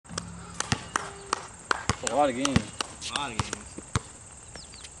It's a lot of games. A lot of games.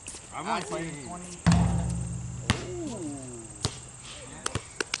 I've only played 20.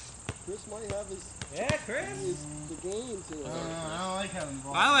 Chris might have his Chris. the game today. I don't like having the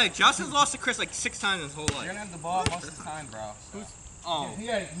ball. By the way, Justin's lost to Chris like 6 times in his whole life. You're gonna have the ball most of the time, bro. So. Oh.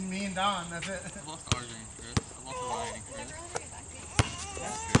 Yeah, me and Don, that's it. I lost to RJ and Chris. I lost to Ryan and Chris.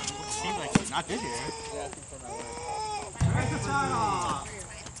 Seems like not this year.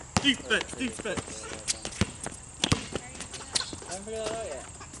 Defense, defense. I haven't figured that out yet.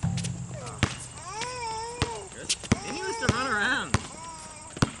 And he was to run around.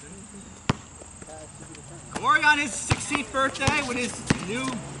 Corey on his 16th birthday with his new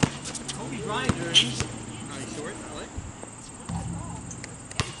Kobe Bryant jersey. Nice short, I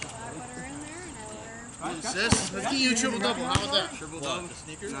like. Sis, let's get you a triple double. How about that? Triple double. The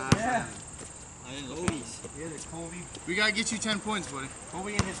sneakers? Yeah. I didn't look at these. Yeah, the Kobe. We gotta get you 10 points, buddy.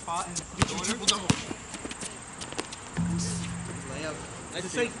 Kobe in his spot and Get you a triple double. Layup. I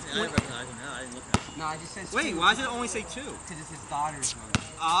just say. I recognize him now. I didn't look at him. No, I just said. Wait, why does it only say 2? Because it's his daughter's one.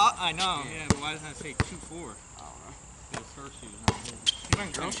 I know. Yeah, but why doesn't it say 2-4? I don't know. It was her shoes, not his. You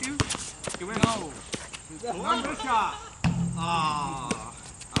wearing girl shoes? You wearing No. number shot. Ah.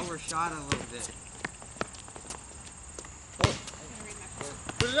 Overshot a little bit.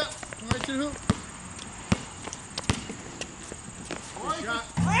 Put it up. Come right to the hoop. Good shot.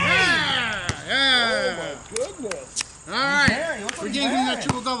 Yeah! Yeah! Oh my goodness. All right. We're getting him that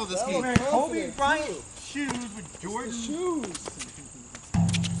triple double this game. Kobe Bryant shoes with Jordan Shoes.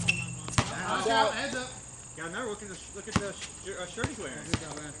 Heads up. Heads up. Yeah, remember, look at the shirt he's wearing. Good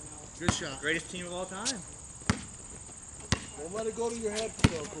job, man. Good shot. Greatest team of all time. Don't let it go to your head,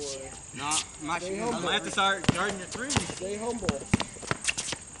 though, Corey. No, I'm not Stay shooting. I humble. might have to start guarding your threes. Stay humble.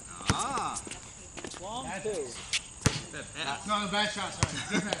 Ah. Long too. No, bad shot. Sorry.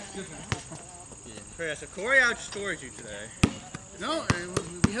 Good pass. Good pass. Chris, so Corey outscored you today. No,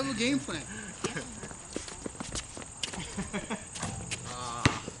 we have a game plan.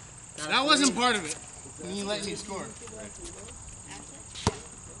 That wasn't part of it. You let me score.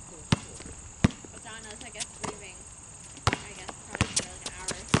 Donna's, I guess, leaving. I guess probably for like an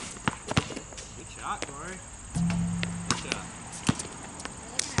hour. Good shot, Corey. Good shot.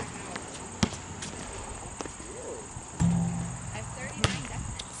 I have 39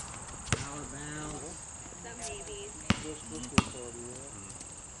 definites. Out of bounds. Some babies. Just Christmas party, yeah.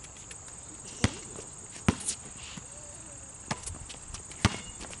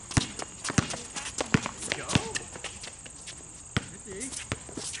 Go.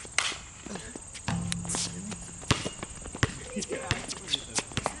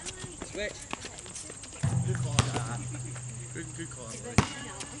 Switch. Good call. Good call. I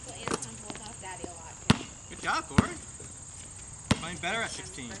know. Uncle Anton told off Daddy a lot. Good job, Corey. Playing better at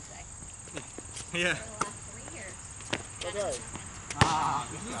 16. Birthday. Yeah. For the last 3 years. Okay. Ah,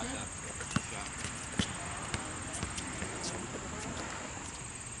 good shot, Jeff. Good shot.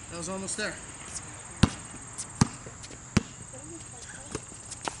 That was almost there.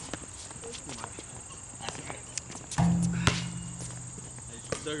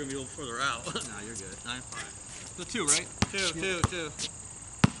 They're going to be a little further out. No, you're good. 9-5. So 2, right? 2.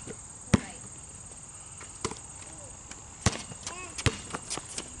 Right.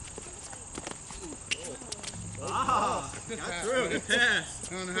 Ah, Good got pass. through. Good pass.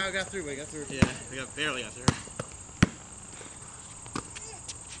 I don't know how I got through, but I got through. Yeah, we got barely got through.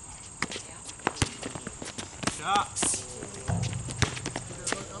 Shot.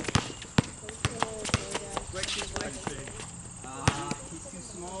 He's too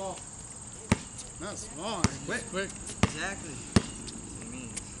small. Not small. Quick. Quick. Exactly.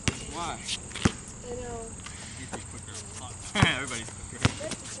 Why? I know. Everybody's quicker.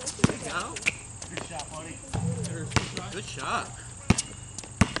 There you go. Good shot, buddy. Good shot.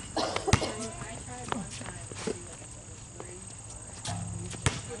 I tried one time to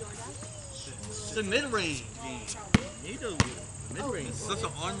do like a It's a mid-range game. You need to mid-range. It's such a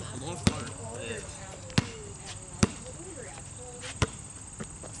long flutter. It is.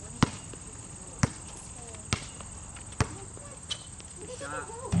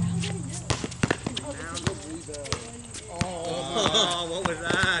 Oh, what was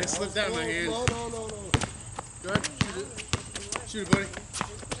that? It slipped out of my hand. No. Good. Shoot it. Shoot it, buddy.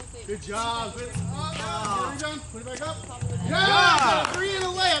 Good job. Good. Are we done? Put it back up. Yeah! 3 in a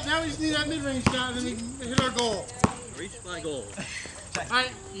layup. Now we just need that mid-range shot and then we can hit our goal. Reach my goal. All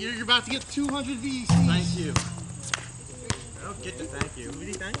right, you're about to get 200 VECs. Thank you. I don't get to thank you. Who do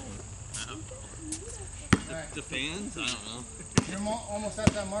you thank me? The fans? I don't know. You're almost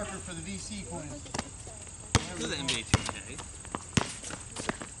at that marker for the VC points. This is NBA 2K.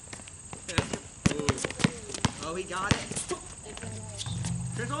 Okay. Ooh. Oh, he got it.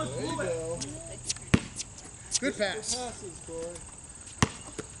 Chris always There you blew it. go. Good pass. Passes, Corey.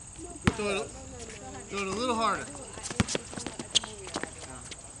 Throw it a little harder.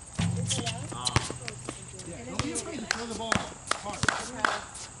 Don't be afraid to throw the ball hard.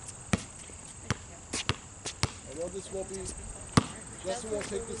 I know this won't be, Justin won't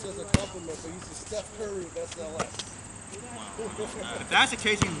take this as a compliment, but he's the Steph Curry of SLS. If that's the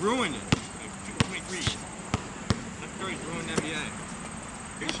case, he ruined it. Like, shoot too many threes. Steph Curry's ruined the NBA.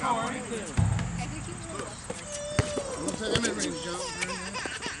 Big shot. Looks like that mid-range jump.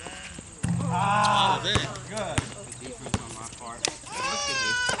 Ah, Oh, man. good. Good defense on my part. That's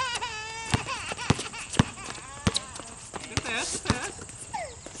good. Good pass, good pass.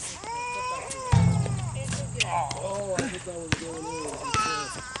 Oh, I thought that was going in.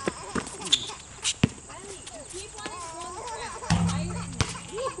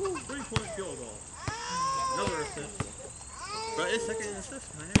 Three-point field goal. Another assist. But it's second assist,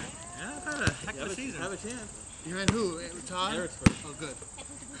 man. Yeah, I've had a heck of a season. Have a chance. Behind who? Todd? Eric's first. Oh, good.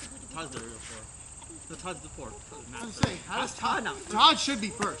 Todd's the real four. No, Todd's the fourth. I was going to say, How's Todd not? Todd should be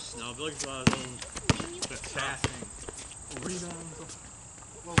first. No, Billy's got his own passing. Rebounds.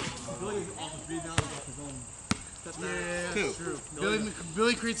 Billy's off his rebounds off his own. Yeah, Two. that's true.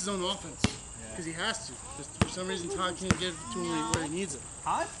 Billy creates his own offense. Because he has to. Just for some reason, Todd can't get it to him where he needs it.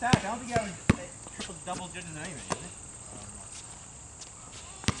 Todd's stack. I don't think he has triple double digits in anything. Is he?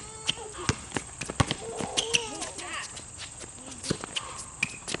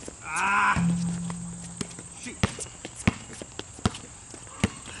 Ah! Shoot.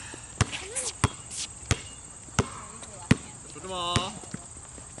 Put them all.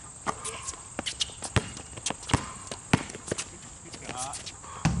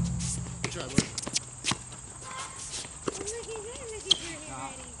 Good try, buddy.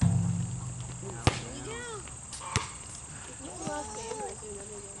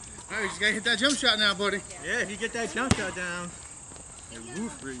 All right, you just got to hit that jump shot now, buddy. Yeah, if you get that jump shot down, you're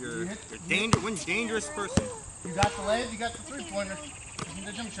one dangerous person. You got the leg, you got the three-pointer. Just need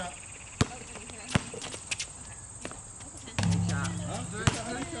the jump shot.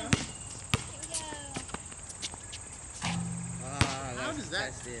 How does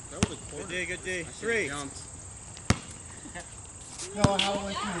that? That was a corner. Good D, good D. Three. Jumped. No, how it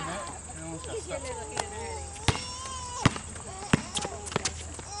went through the net. It almost got stuck.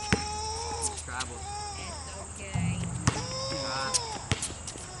 Travel.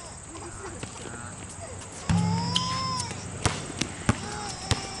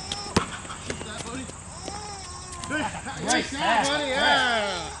 Nice pass, buddy.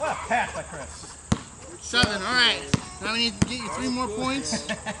 Yeah. What a pass by Chris. 7. All right. Now we need to get you 3 more points.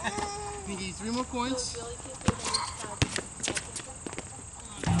 We need to get you 3 more points.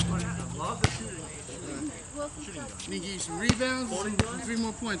 I love the shooting. We need to get you some rebounds and 3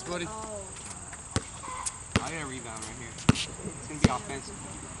 more points, buddy. I got a rebound right here. It's going to be offensive.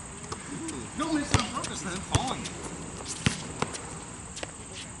 Don't miss it on purpose, then. Falling.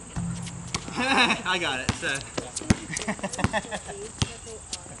 I got it. Set. I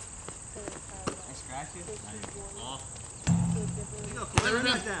scratch you? You know, Corey, run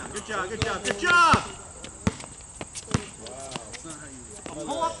that down. Good job, good job, good job!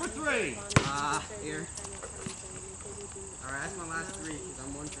 Pull up for 3. Here. Alright, that's my last 3 because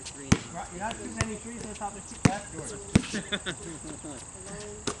I'm 1 for 3 now. You're not shooting any threes on the top of the left door.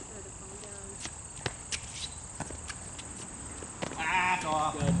 Back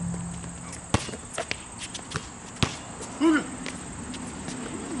off.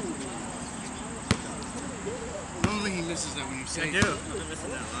 Normally he misses that when you say I do. I've been missing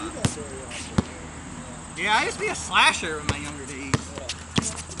that a lot. Yeah, I used to be a slasher in my younger days.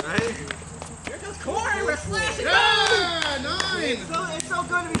 Right? Here goes Corey, we're slashing! Yeah, 9! It's so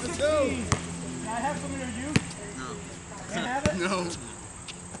good to be 16. Can I have some of your juice? No. Can't have it? No.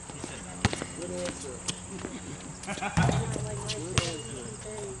 Good answer.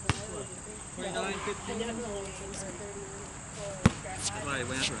 29, 15. Somebody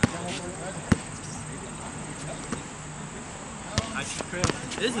went for it. I should Chris.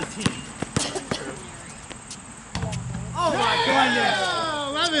 This is a team. Oh my goodness! Yeah,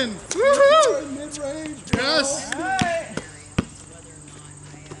 11! Woohoo! Mid-range. Yes! Alright.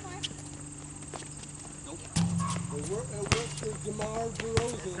 It worked for DeMar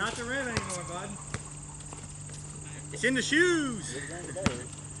DeRozan. Not the rim anymore, bud. It's in the shoes. Alright,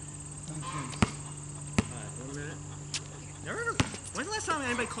 1 minute. Never. When's the last time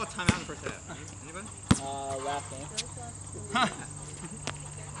anybody called timeout in the first half? Anybody? Last game.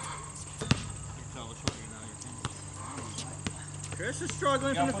 Chris is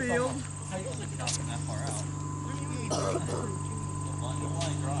struggling from the field.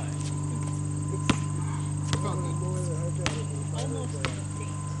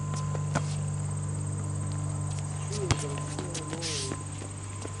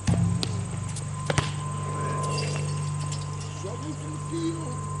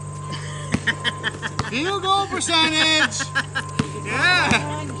 Field goal percentage.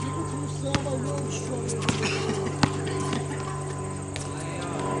 Yeah.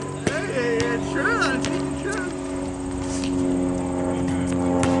 Hey, it's true. It's true.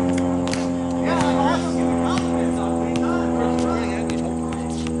 Yeah, I'm also giving compliments on 3 times.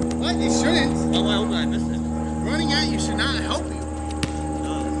 What? They shouldn't. Oh, I hope I missed it. Running at you should not help you.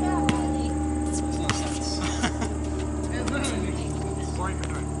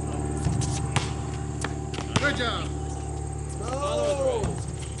 Good job. No!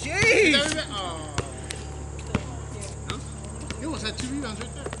 Jeez. Oh. You almost had 2 rebounds right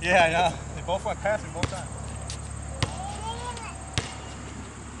there. Yeah, I know. They both went past me both times.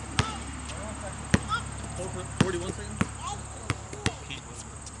 Hold for 41 seconds.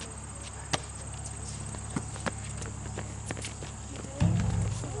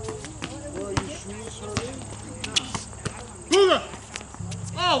 Where are you shoes hurting? Booga!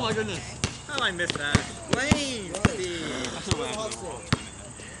 Oh my goodness. How did I miss that? Lane! Hustle.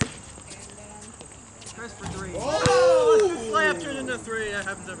 Press for 3. Oh! Slap turned into 3. That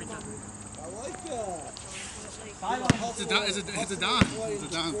happens every time. I like that. It's a don. It's a don. It's a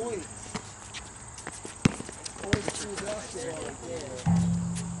don. Points. Points through basketball right there.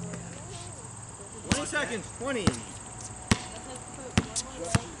 20 seconds. 20. Justin's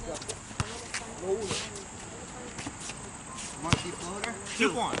got the floater. Monkey floater.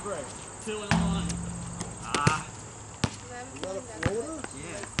 2-1. Greg, 2-1. Ah. is that a floater?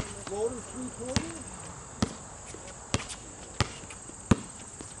 Yeah. Floater 3-pointer?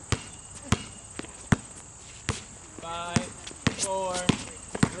 Five, 4,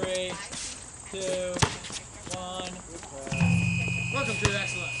 3, 2, 1. Welcome to the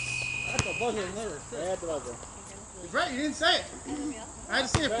XLS. That's a buzzer never said. He's right. You didn't say it. I had to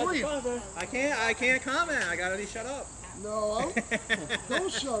say it for you. I can't comment. I gotta be shut up. No,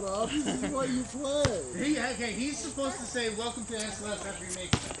 don't shut up. This is what you play. Okay, he's supposed to say welcome to the XLS after he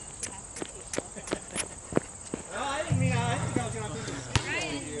makes that. No, I didn't mean. I think I was gonna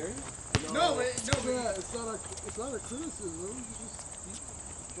think No, but Yeah, it's not a criticism. Just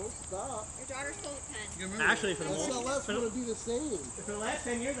don't stop. Your daughter stole a pen. you remember. Actually, for the most, SLS for the, gonna be the same. for the last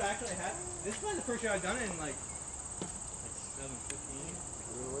 10 years, I actually had. This is probably the first year I've done it in like 7, 15.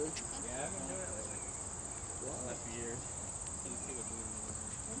 Really? Yeah, I've been doing it like the last few years.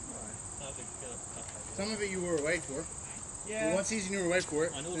 Some of it you were away for. Yeah. The one season you were away for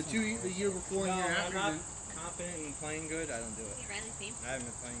it. I know The it's two, the year before and No, the year I'm after. not you didn't. confident in playing good. I don't do it. Riley's team. I haven't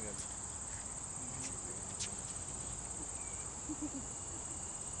been playing good.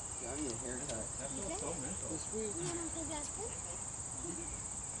 That feels so mental. This week.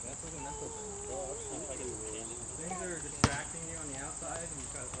 That's like a mental thing. Things are distracting you on the outside and you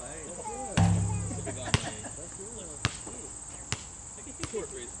try to play.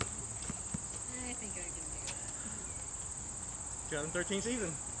 I think I can do that. 2013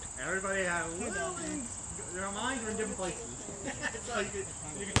 season. Everybody had little things. Their minds were in different places. So you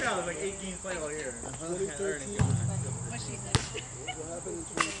can tell there's like 8 games played all year. 2013. What she said. What happened in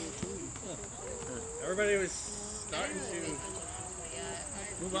 2013? Everybody was starting to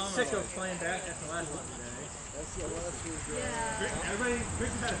Move on. sick of playing back. That's the last one today. That's the last was Everybody, Chris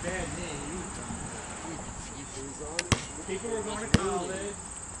had a bad name. People were going to college.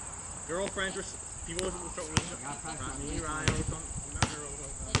 Girlfriends were. People were me, Ryan, or something.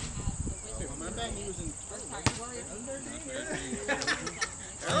 My bad, he was in.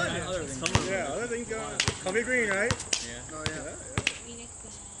 Yeah, other things going on. Columbia Green, right? Oh yeah. Phoenix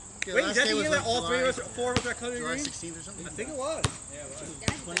Yeah, Wait, last is that day the was year like that all 3 of us, July- 4 of us were at Columbia July Green? 16th or something. I think it was.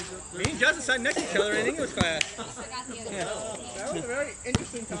 and Me and Justin sat next to each other in English class. I got the other That was a very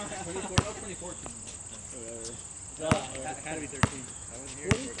interesting time. 2014. Had to be 13. I wasn't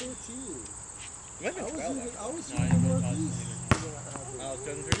here. 2013. It might have been 12. I was here in the Northeast. Oh,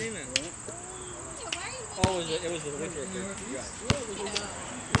 2013 then. Oh, it was the winter.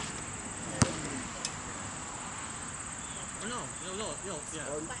 Oh, no, yeah.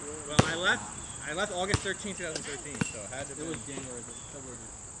 Well, I left August 13, 2013, so it had to be. It was January, February.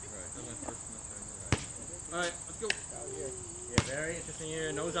 Right. That was my first semester. Alright, let's go. Yeah, very interesting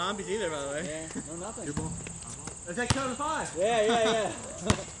year. No zombies either, by the way. Yeah, no, nothing. Let's take 2005. Yeah.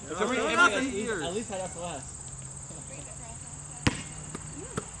 No, nothing. At least had us last.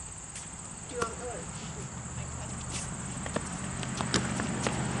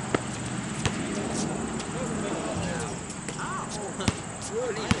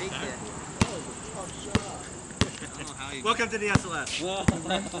 Welcome to the SLS.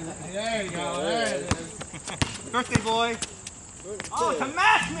 There you go. There it is. Birthday boy. Oh, to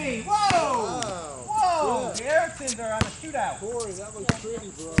match me! Whoa! Wow. Whoa! The Ericksons are on a shootout. Corey, that was pretty,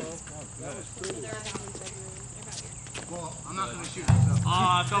 bro. That was pretty. Well, I'm not going to shoot. So.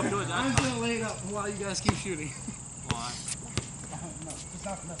 Oh, it felt good. I'm That's just going to lay it up while you guys keep shooting. why. No, it's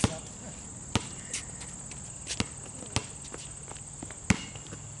not messed up.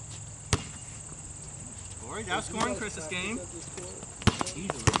 Corey outscoring Chris this game.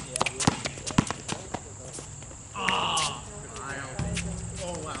 Easily. Oh!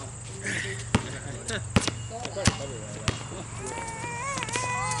 Oh, wow.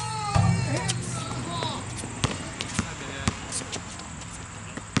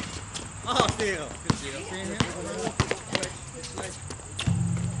 Oh, steal. Good steal.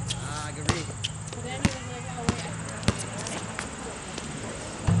 Ah, good read.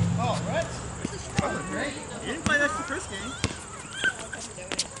 Oh, Brett? You didn't play this the first game.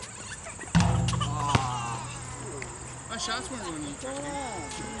 My shots weren't going in the first game.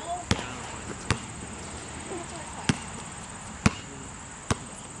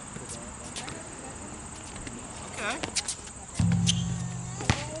 Okay.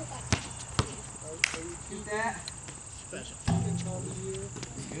 Shoot that. Special.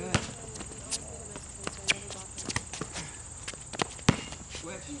 Good.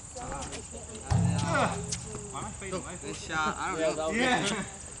 Switch. Why am I fading away? Good shot. I don't know. Yeah.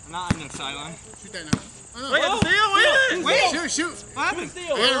 I'm not on the sideline. Shoot that now. Oh, no. Wait, steal! Wait! Shoot, shoot. What happened? I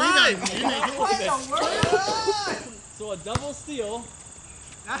got a rebound. So a double steal.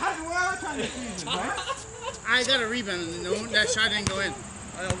 That hasn't worked our time this season, right? I got a rebound and no, that shot didn't go in.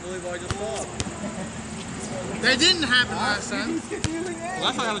 I don't believe I just saw. That didn't happen last time. Well,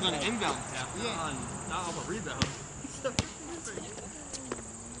 that's why I was on an inbound tap, not on a rebound.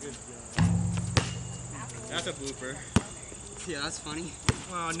 That's a blooper. Yeah, that's funny.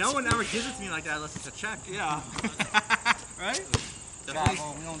 Well, no one ever gives it to me like that unless it's a check. Yeah. Right?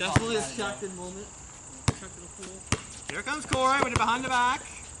 Definitely a shotgun moment. Check to the pool. Here comes Corey with it behind the back.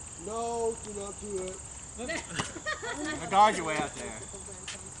 No, do not do it. I guard your way out there.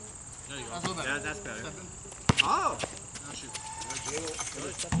 There you go. That's a little better. Yeah, that's better. Step in. Oh, Now shoot.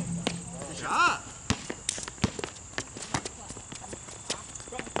 good shot.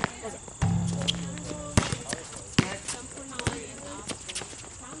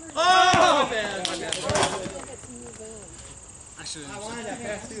 Oh! I should I have. wanted that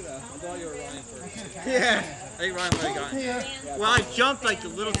pass too, though. I thought you were Ryan first. Yeah. I think Ryan would have gotten it. Well, I jumped like a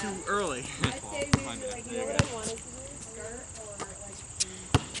little too early.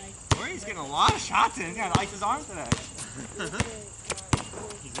 Corey's getting a lot of shots in. He's got to ice his arms today.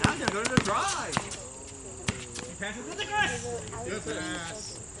 He's now going to go to the drive. He passes it to Chris. Good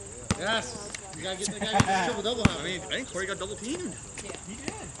pass. Yes. You gotta get the guy to triple double. I mean, I think Corey got double teamed. Yeah. He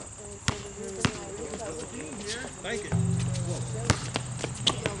did. Double team here. Thank you. Oh,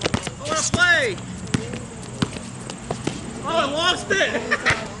 what a play! Oh, I lost it!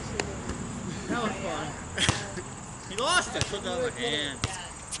 That was fun. He lost it. Took it out of my hand.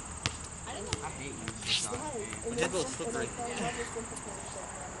 I hate you. My head's a little slippery.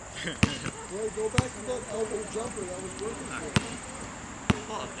 Wait, go back to that elbow jumper that was working for you.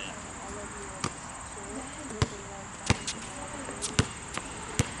 Oh, man.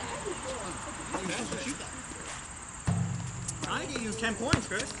 Trying to get you 10 points,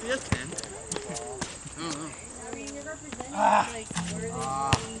 Chris. He has 10. I don't know.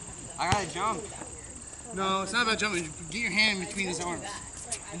 I gotta jump. No, it's not about jumping. Get your hand between his arms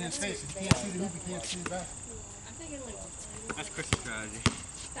and his face. If you can't see the hoop, you can't see the basket. That's Chris's strategy.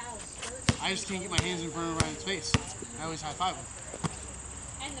 I just can't get my hands in front of Ryan's face. I always high five him.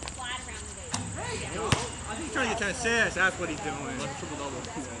 And the flat around the I think he's trying to get 10 assists. That's what he's doing. Triple double.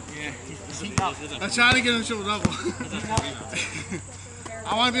 Yeah, he's heating up. I'm trying to get him triple double.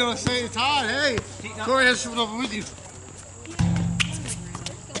 I want to be able to say to Todd, hey, Corey has triple double with you.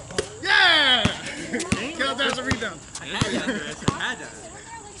 Yeah! Count that as a rebound. I had that.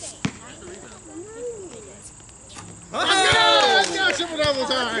 Let's go! Triple double I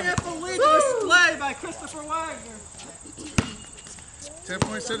time. can't believe the display by Christopher Wagner. 10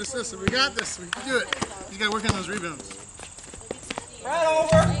 points to the system. We got this. We can do it. You got to work on those rebounds. Right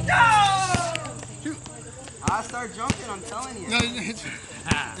over. Go! Shoot. I start jumping, I'm telling you. No,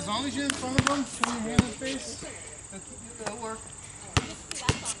 as long as you're in front of them, put your hand in his face, that'll work.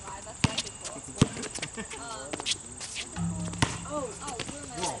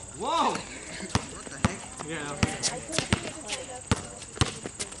 Whoa! What the heck? Yeah.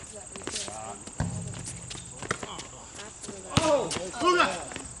 Booga!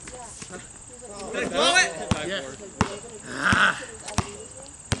 Did it blow it? Yeah.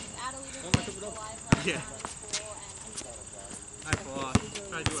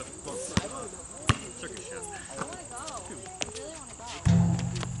 gotta do a circus show. I want to go. I really want to go.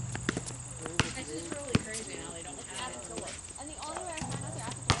 It's just really crazy how they don't have it. And the only way I find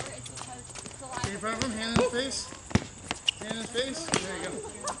out they're at the door is because the last. Stay in front of him, hand in his face. Hand in his face. There you go.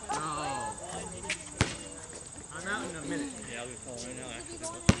 No. I'm out in a minute. Yeah, I'll be falling right now. Actually.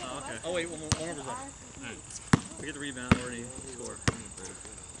 Oh, okay. Oh wait, one more left. Alright. We get the rebound already. Score.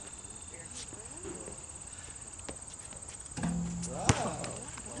 Wow.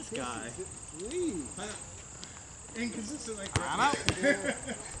 This guy. Please. Inconsistent like that. I'm out.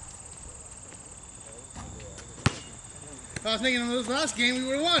 If I was making this last game, we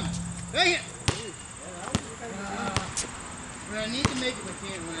would have won. Dang it! When I need to make them, I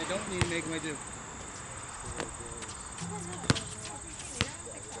can't. When I don't need to make them, I do.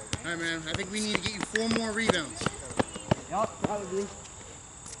 Alright, man. I think we need to get you 4 more rebounds. Yup, probably.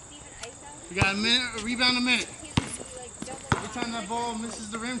 We got a minute, a rebound a minute. Like, Every time that ball misses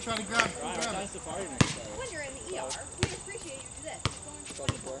the rim, try to grab it. when you're in the ER, we appreciate you do this.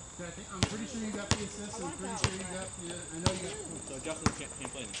 I'm pretty sure you got the assist. I'm pretty sure you got the. I know you got the. So Justin can't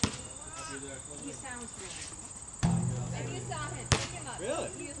play this. He sounds really. If you saw him, pick him up. Really?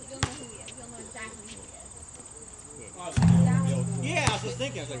 You'll know who he is. You'll know exactly who he is. Yeah, I was just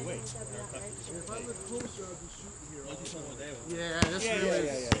thinking. I was like, wait. If I look closer, I'd be shooting here. Yeah, this Yeah, room yeah, is.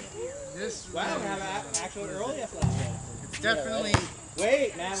 yeah, yeah. This Wow, room we have is actual early athletic. it's definitely.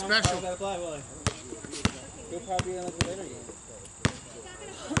 Wait, man. Special. I'm play, will I? You'll probably be in like the later game.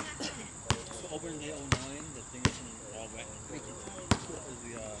 Open day 09, the thing is all wet.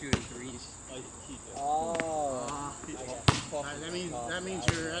 Shooting threes. Oh. That means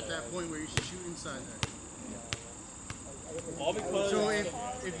you're at that point where you should shoot inside there. All because So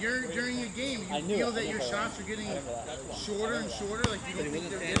if you're during a game, you feel that your shots are getting shorter and shorter, like you don't think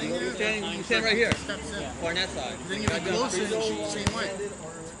they're getting there. you stand right here. Steps in. Or on that side. Then you get closer and shoot the same way.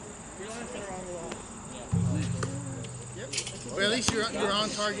 Yep. But at least you're on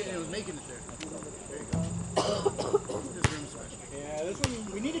target and it was making it there. This room's special. Yeah, this one,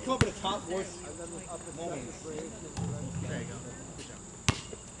 we need to come up with a top worst moments. There you go.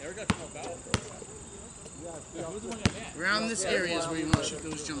 Eric got 12 out. Around this area is where you want to shoot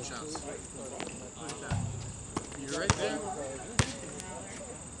those jump shots. Like that. You're right there.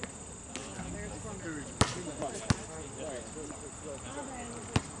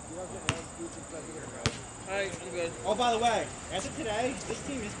 Alright, I'm good. Oh, by the way, as of today, this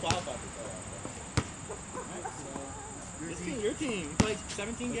team is qualified for playoffs. This team, your team, you played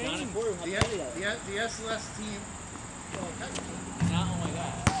 17 games. The SLS team. Not only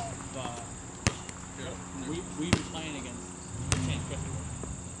that, but we've been playing against St. Christopher.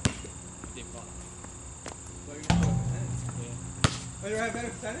 They fought. Oh, you have better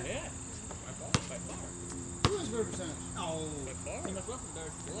percentage? Yeah. By far. Who has better percentage? Oh. By far.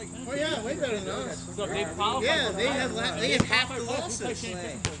 Oh yeah, way better than us. So they qualified. Yeah, they have half the qualified losses.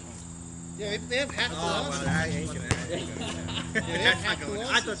 Yeah, they have half the Oh, losses. well, that ain't gonna happen. That's not going.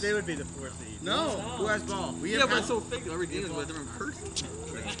 I thought they would be the 4th seed. No. Who has ball? We Yeah, have but half. it's so fake. Every game is with them in person.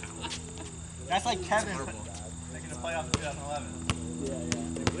 That's like Kevin making the playoffs in 2011.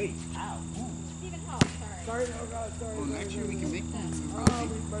 Yeah. Wait, how? Stephen Hope, sorry. Well, next year we can make them.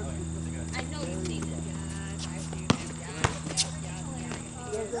 I know these names. Yes, I do.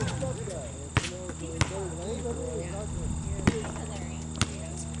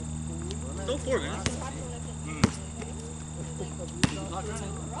 Still 4 minutes.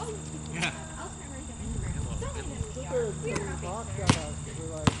 Yeah.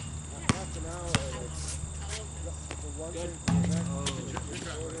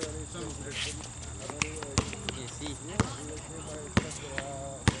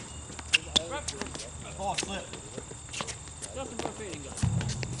 Ball slip.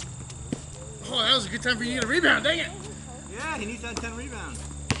 Oh, that was a good time for you to get a rebound. Dang it! Yeah, he needs that 10 rebounds.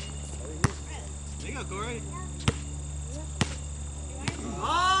 There you go, Corey.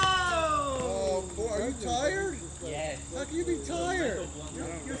 Oh! Are you tired? Yes. How can you be tired?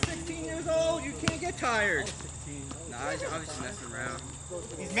 You're 16 years old. You can't get tired. Nah, I was just messing around.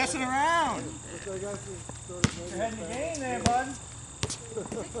 He's messing around. So I guess You're heading the game there, bud.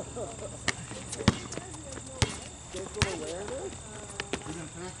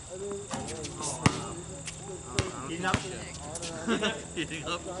 Heating up. Heating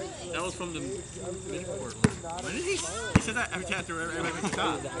up. That was from the mid-court. When did he? He said that every time after everybody makes a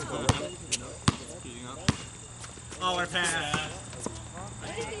shot. Heating up. Oh, our pass.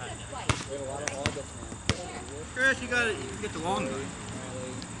 Chris, you got it. You can get the long one.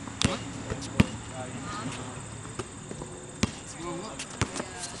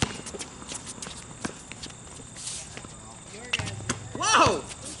 Whoa!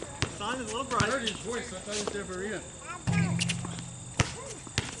 on his little I brother. heard his voice, so I thought he was there for Rita.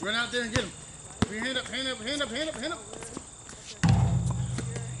 Run out there and get him. Put your hand up, hand up, hand up, hand up, hand up.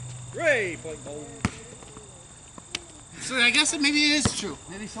 Great play ball. So I guess maybe it is true.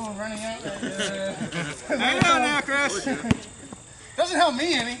 Maybe someone running out. Hang on now, Chris. Doesn't help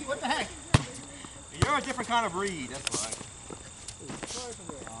me any. What the heck? You're a different kind of breed, that's why.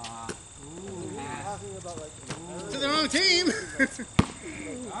 To the wrong team.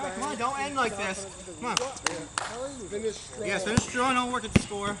 Alright, come on, don't end like this. Come on. Finish strong. Yes, finish strong, don't work at the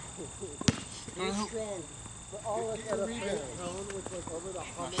score. Finish strong. But all like at a rebound. With like over the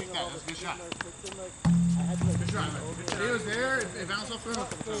humming That of was all a good shot. the Good shot. If he was there, it bounced off the rim.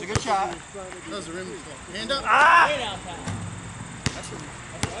 It's a good shot. That was the rim. Hand up. Way downtown.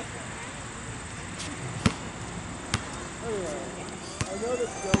 Anyway, I know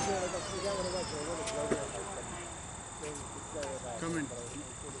this goes there, like I forgot what it was, but I know this goes there. Come in. If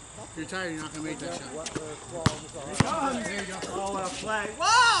you're tired, you're not going to make that shot. There you go. Oh, what a play.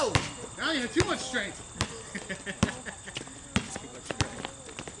 Whoa! Now you have too much strength.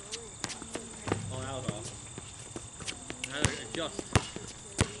 Oh, that was awesome. I had to adjust.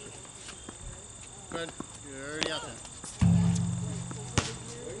 Good. You're already out there.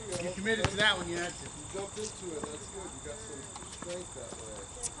 You committed to that one, you had to. You jumped into it, that's good. You got some strength that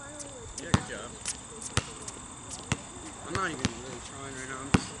way. Yeah, good job. I'm not even really trying right now.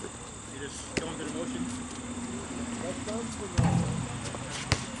 You're just going through the motion. That sounds familiar.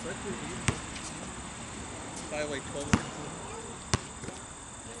 Probably like 12 or 15.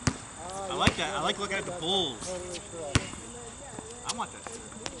 I like that. I like looking at the Bulls. Totally correct. I want that.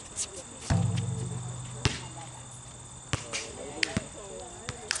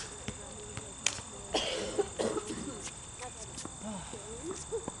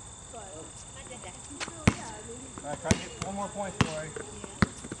 Alright, try to get 4 more points, Corey.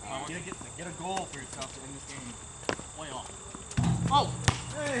 Get a goal for yourself to win this game. Playoff. Oh!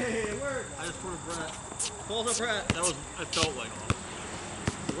 Hey, it worked! I just put a Brett. Pull the Brett. That was, I felt like.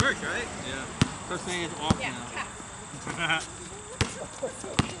 It worked, right? Yeah. First thing is off Yeah, now. cat.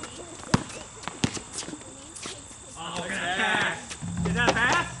 Oh, look at that pass. Is that a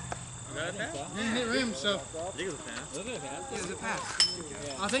pass? Is that a pass? Didn't hit rim, so I think it was a pass. Yeah, it was a pass.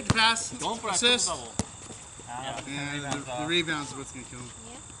 I'll take the pass. Going for that Assist. triple double. Yeah, the rebounds are what's going to kill him.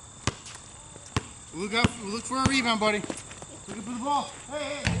 Look up, look for a rebound, buddy. Look up for the ball.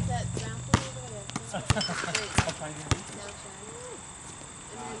 Hey, hey. Is that bounce over there? Now shine.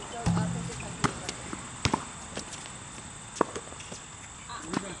 And then go offensive technique.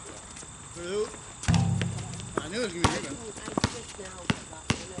 I knew it was going to be a rebound. I just now got off. I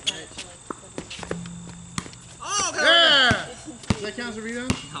know that actually. Oh, good! Yeah! Does that count as a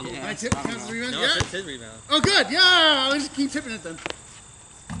rebound? Yeah. My tip counts as a rebound? No, Yeah. it's his rebound. Oh, good. Yeah. I'll just keep tipping it then.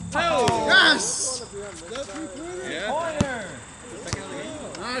 Oh! Yes! Yeah. Pointer!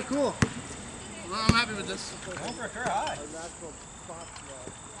 All right, cool. Well, I'm happy with this. Going for a career high.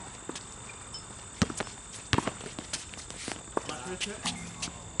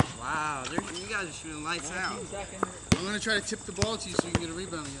 Wow, you guys are shooting lights out. I'm going to try to tip the ball to you so you can get a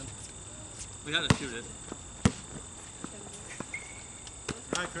rebound again. We had to shoot it.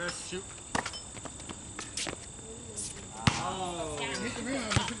 All right, Chris. Shoot. Oh. Hit the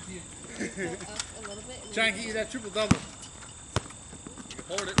rebound. I'll tip it to you. Up a little bit. And Try and get you that triple double. You can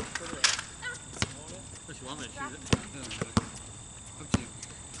hold it. Unless you want me to shoot it. Up to you.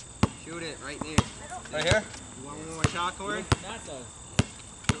 Shoot it right there. Right here? You want one more shot, Corey? Not though.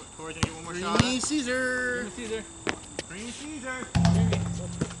 Corey's gonna get one more shot. Green Caesar. Caesar. Green Caesar.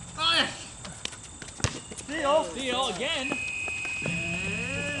 Oh, yeah. Steal. Steal again.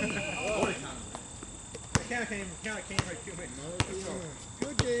 The count came right to me.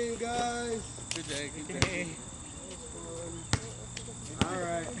 Good game, guys. Good day. Good day. Okay. All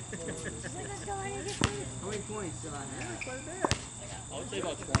right. How many points do I have? Quite a bit. I would say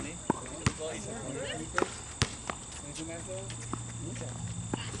about 20.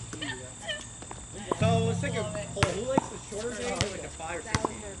 So let's take a poll. Who likes the shorter game or like the 5 or 6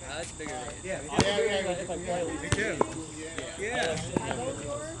 game? That's bigger. Yeah. If I play Me too. Yeah.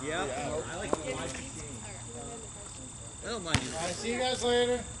 Yeah. I like the 5 6 game. I don't mind you. All right, see you guys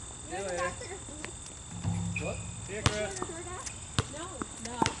later. See you later. What? See ya, Chris. No,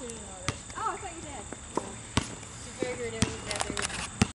 I put it in order. Oh, I thought you did. she figured it was that they would